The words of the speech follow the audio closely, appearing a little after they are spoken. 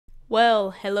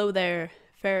Well, hello there,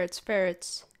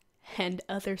 ferrets, and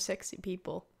other sexy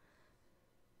people.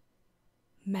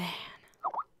 Man,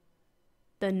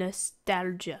 the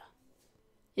nostalgia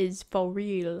is for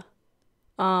real.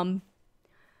 Um,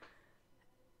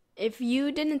 if you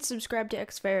didn't subscribe to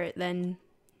XFerret, then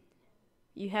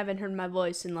you haven't heard my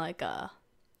voice in like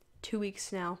 2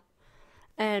 weeks now.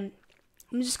 And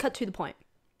let me just cut to the point.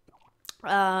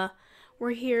 We're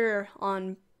here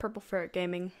on Purple Ferret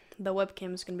Gaming. The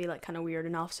webcam is gonna be like kind of weird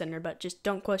and off-center, but just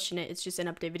don't question it. It's just an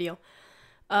update video.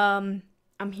 I'm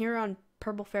here on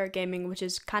Purple Ferret Gaming, which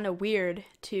is kind of weird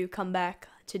to come back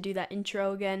to do that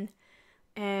intro again.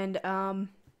 And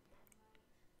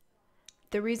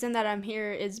the reason that I'm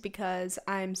here is because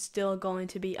I'm still going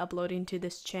to be uploading to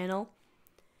this channel.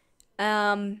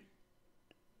 So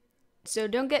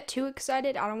don't get too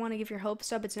excited. I don't want to give your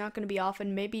hopes up. It's not going to be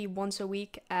often. Maybe once a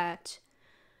week at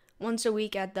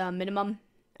the minimum.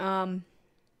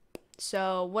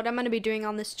 So what I'm going to be doing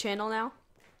on this channel now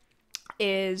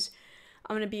is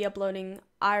I'm going to be uploading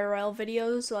IRL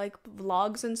videos, like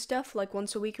vlogs and stuff, like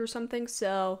once a week or something.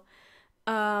 So,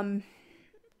 yeah,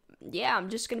 I'm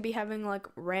just going to be having like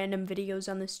random videos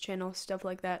on this channel, stuff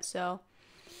like that. So,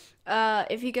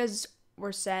 if you guys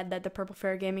were sad that the Purple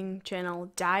Ferret Gaming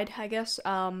channel died, I guess,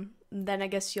 then I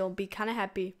guess you'll be kind of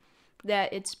happy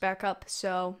that it's back up.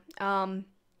 So,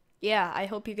 yeah, I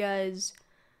hope you guys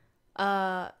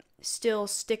still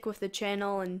stick with the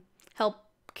channel and help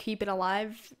keep it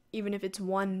alive, even if it's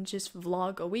one just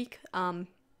vlog a week.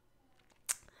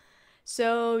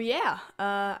 So yeah,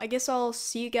 I guess I'll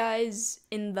see you guys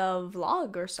in the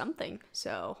vlog or something.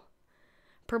 So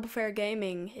Purple Ferret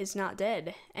Gaming is not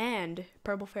dead, and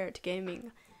Purple Ferret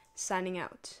Gaming signing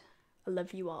out. I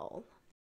love you all.